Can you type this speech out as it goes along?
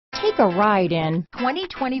Take a ride in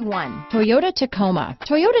 2021 Toyota Tacoma.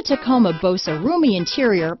 Toyota Tacoma boasts a roomy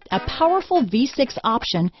interior, a powerful V6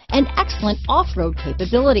 option, and excellent off-road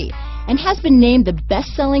capability, and has been named the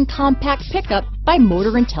best-selling compact pickup by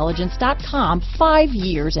MotorIntelligence.com 5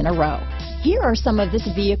 years in a row. Here are some of this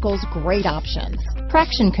vehicle's great options: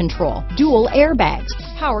 traction control, dual airbags,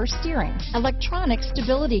 power steering, electronic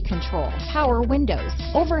stability control, power windows,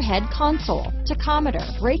 overhead console, tachometer,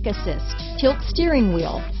 brake assist, tilt steering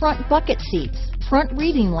wheel, front bucket seats, front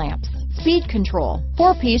reading lamps, speed control,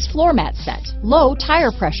 4-piece floor mat set, low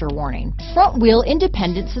tire pressure warning, front wheel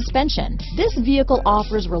independent suspension. This vehicle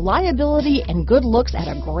offers reliability and good looks at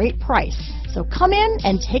a great price. So come in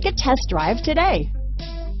and take a test drive today.